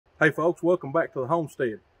Hey folks, welcome back to the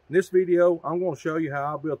homestead. In this video, I'm going to show you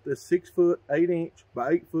how I built this 6 foot 8 inch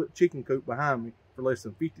by 8 foot chicken coop behind me for less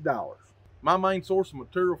than $50. My main source of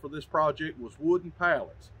material for this project was wooden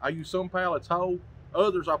pallets. I used some pallets whole,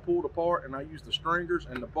 others I pulled apart, and I used the stringers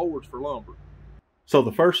and the boards for lumber. So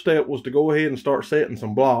the first step was to go ahead and start setting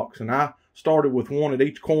some blocks, and I started with one at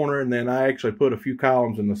each corner, and then I actually put a few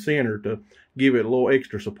columns in the center to give it a little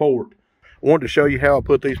extra support. I wanted to show you how I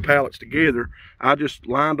put these pallets together. I just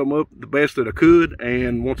lined them up the best that I could,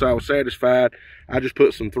 and once I was satisfied, I just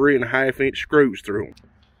put some 3.5 inch screws through them.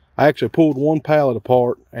 I actually pulled one pallet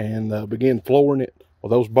apart and began flooring it with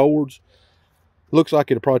those boards. Looks like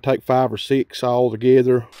it'll probably take 5 or 6 all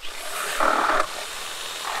together.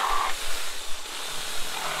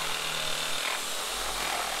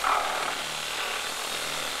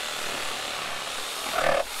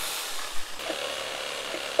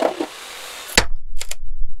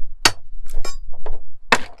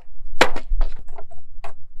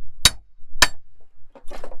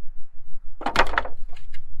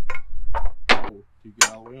 You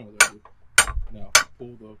get all the way under there. Now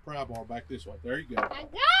pull the pry bar back this way. There you go. I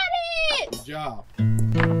got it! Good job.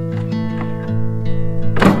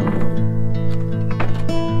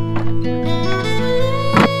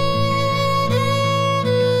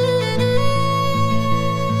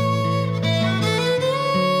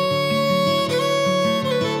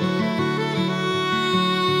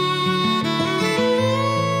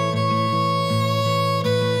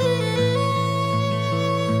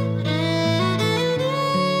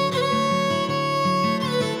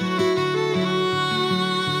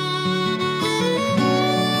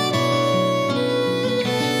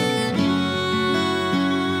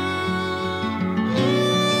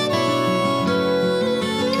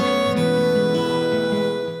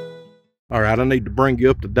 All right, I need to bring you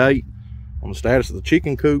up to date on the status of the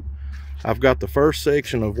chicken coop. I've got the first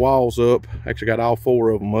section of walls up. Actually got all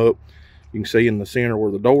 4 of them up. You can see in the center where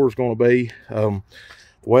the door is going to be. The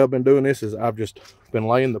way I've been doing this is I've just been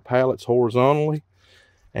laying the pallets horizontally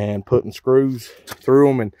and putting screws through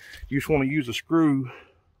them. And you just want to use a screw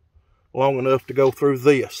long enough to go through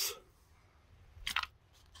this.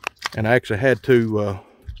 And I actually had to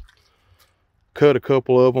cut a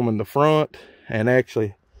couple of them in the front, and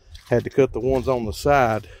actually had to cut the ones on the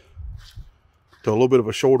side to a little bit of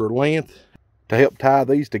a shorter length. To help tie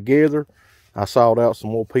these together, I sawed out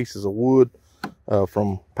some more pieces of wood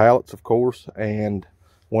from pallets, of course, and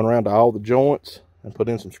went around to all the joints and put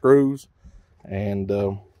in some screws, and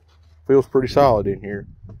feels pretty solid in here.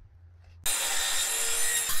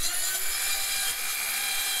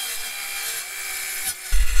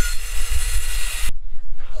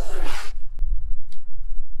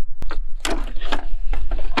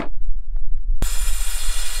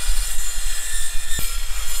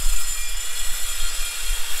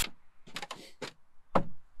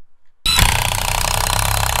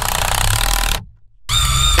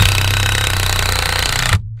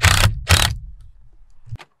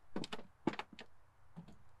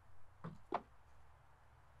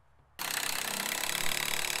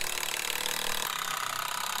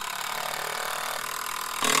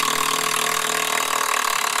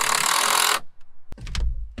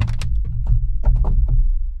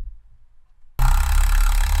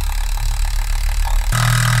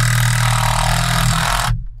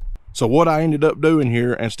 So what I ended up doing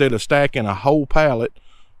here, instead of stacking a whole pallet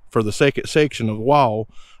for the second section of the wall,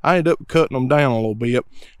 I ended up cutting them down a little bit.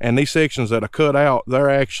 And these sections that I cut out, they're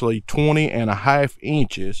actually 20.5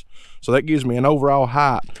 inches. So that gives me an overall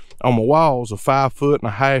height on my walls of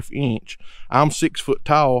 5.5 inches. I'm 6 foot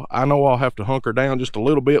tall. I know I'll have to hunker down just a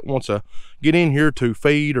little bit once I get in here to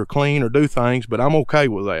feed or clean or do things, but I'm okay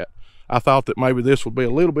with that. I thought that maybe this would be a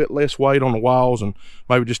little bit less weight on the walls and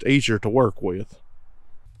maybe just easier to work with.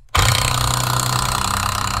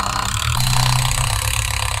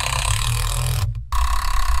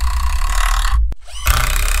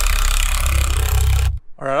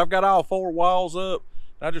 All right, I've got all 4 walls up.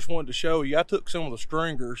 I just wanted to show you, I took some of the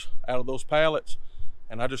stringers out of those pallets,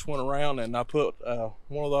 and I just went around and I put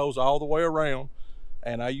one of those all the way around,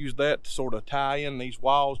 and I used that to sort of tie in these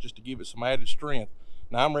walls just to give it some added strength.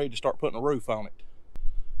 Now I'm ready to start putting a roof on it.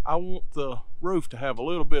 I want the roof to have a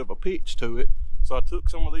little bit of a pitch to it, so I took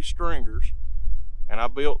some of these stringers and I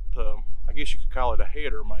built, I guess you could call it a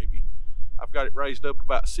header maybe. I've got it raised up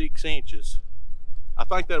about 6 inches. I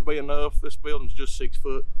think that'll be enough. This building's just 6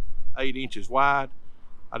 foot 8 inches wide.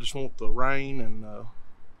 I just want the rain and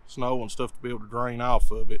snow and stuff to be able to drain off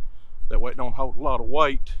of it. That way it don't hold a lot of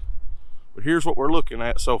weight. But here's what we're looking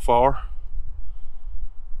at so far.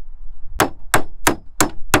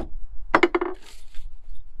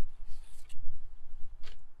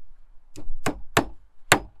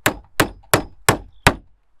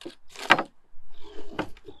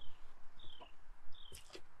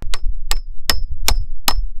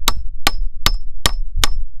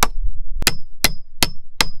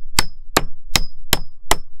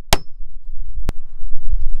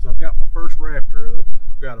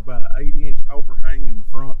 got about an 8-inch overhang in the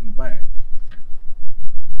front and the back.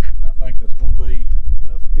 And I think that's going to be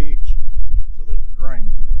enough pitch so that it'll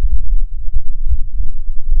drain good.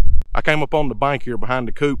 I came up on the bank here behind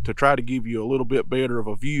the coop to try to give you a little bit better of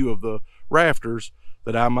a view of the rafters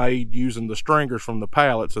that I made using the stringers from the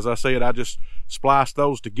pallets. As I said, I just spliced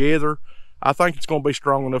those together. I think it's going to be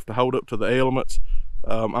strong enough to hold up to the elements.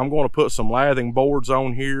 I'm going to put some lathing boards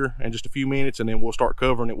on here in just a few minutes, and then we'll start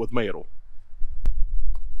covering it with metal.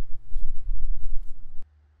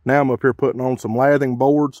 Now I'm up here putting on some lathing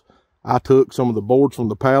boards. I took some of the boards from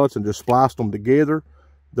the pallets and just spliced them together.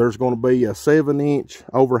 There's going to be a 7-inch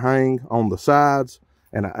overhang on the sides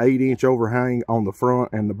and an 8-inch overhang on the front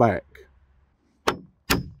and the back.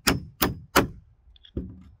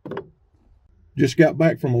 Just got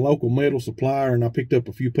back from a local metal supplier and I picked up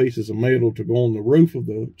a few pieces of metal to go on the roof of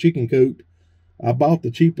the chicken coop. I bought the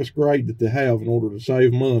cheapest grade that they have in order to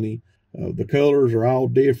save money. The colors are all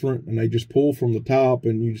different and they just pull from the top,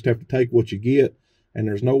 and you just have to take what you get, and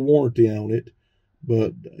there's no warranty on it.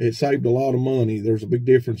 But it saved a lot of money. There's a big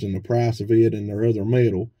difference in the price of it and their other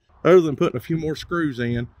metal. Other than putting a few more screws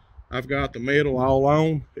in, I've got the metal all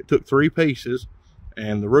on. It took 3 pieces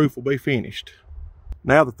and the roof will be finished.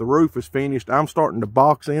 Now that the roof is finished, I'm starting to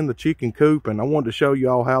box in the chicken coop, and I wanted to show you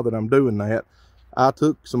all how that I'm doing that. I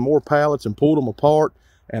took some more pallets and pulled them apart,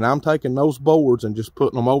 and I'm taking those boards and just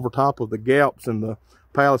putting them over top of the gaps in the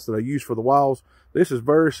pallets that I use for the walls. This is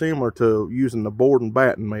very similar to using the board and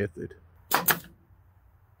batten method.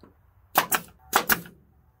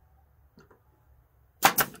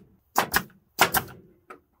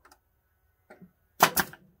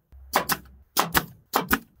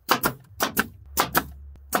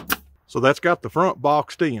 So that's got the front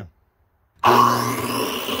boxed in.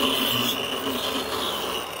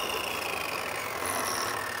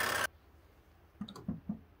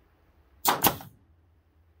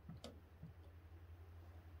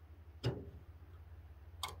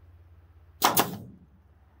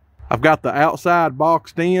 I've got the outside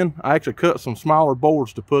boxed in. I actually cut some smaller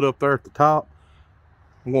boards to put up there at the top.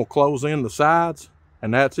 I'm going to close in the sides,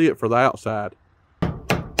 and that's it for the outside.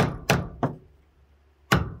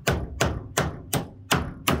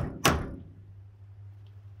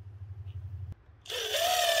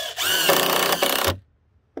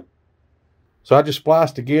 So I just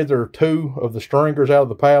spliced together 2 of the stringers out of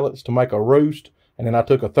the pallets to make a roost, and then I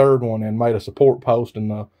took a 3rd one and made a support post in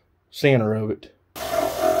the center of it.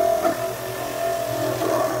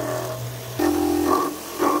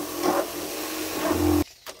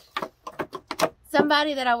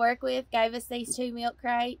 Somebody that I work with gave us these 2 milk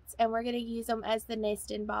crates, and we're going to use them as the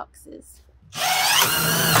nesting boxes.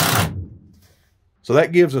 So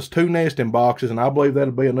that gives us 2 nesting boxes, and I believe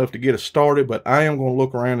that'll be enough to get us started, but I am going to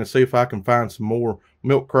look around and see if I can find some more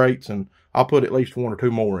milk crates, and I'll put at least 1 or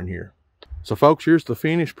 2 more in here. So folks, here's the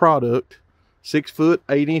finished product. 6 foot,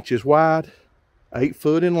 8 inches wide, 8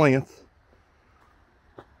 foot in length.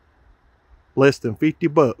 Less than 50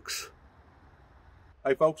 bucks.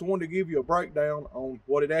 Hey folks, I wanted to give you a breakdown on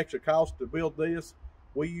what it actually costs to build this.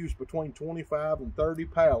 We used between 25 and 30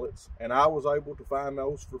 pallets, and I was able to find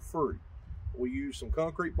those for free. We used some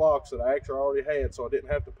concrete blocks that I actually already had, so I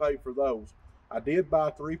didn't have to pay for those. I did buy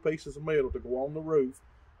 3 pieces of metal to go on the roof,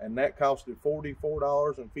 and that costed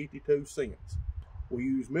 $44.52. We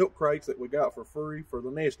used milk crates that we got for free for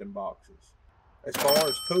the nesting boxes. As far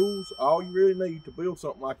as tools, all you really need to build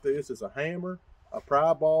something like this is a hammer, a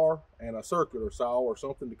pry bar, and a circular saw or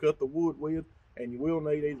something to cut the wood with, and you will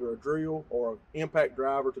need either a drill or an impact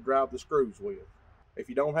driver to drive the screws with. If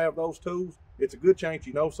you don't have those tools, it's a good chance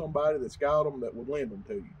you know somebody that's got them that would lend them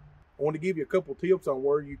to you. I want to give you a couple tips on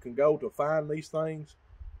where you can go to find these things.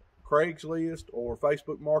 Craigslist or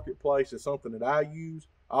Facebook Marketplace is something that I use.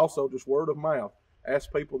 Also, just word of mouth.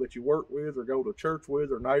 Ask people that you work with or go to church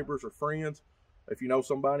with, or neighbors or friends. If you know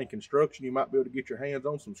somebody in construction, you might be able to get your hands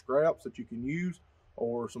on some scraps that you can use,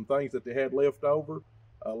 or some things that they had left over.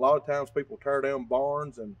 A lot of times people tear down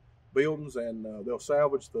barns and buildings, and they'll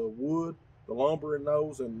salvage the wood, the lumber in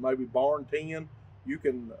those, and maybe barn tin. You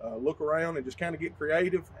can look around and just kind of get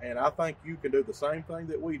creative, and I think you can do the same thing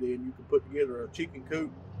that we did. You can put together a chicken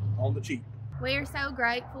coop on the cheap. We are so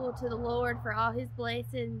grateful to the Lord for all his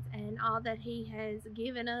blessings and all that he has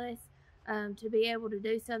given us to be able to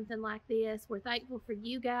do something like this. We're thankful for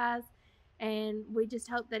you guys, and we just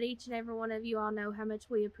hope that each and every one of you all know how much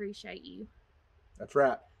we appreciate you. That's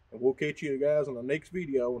right. And we'll catch you guys on the next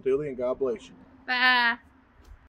video. Until then, God bless you. Bye.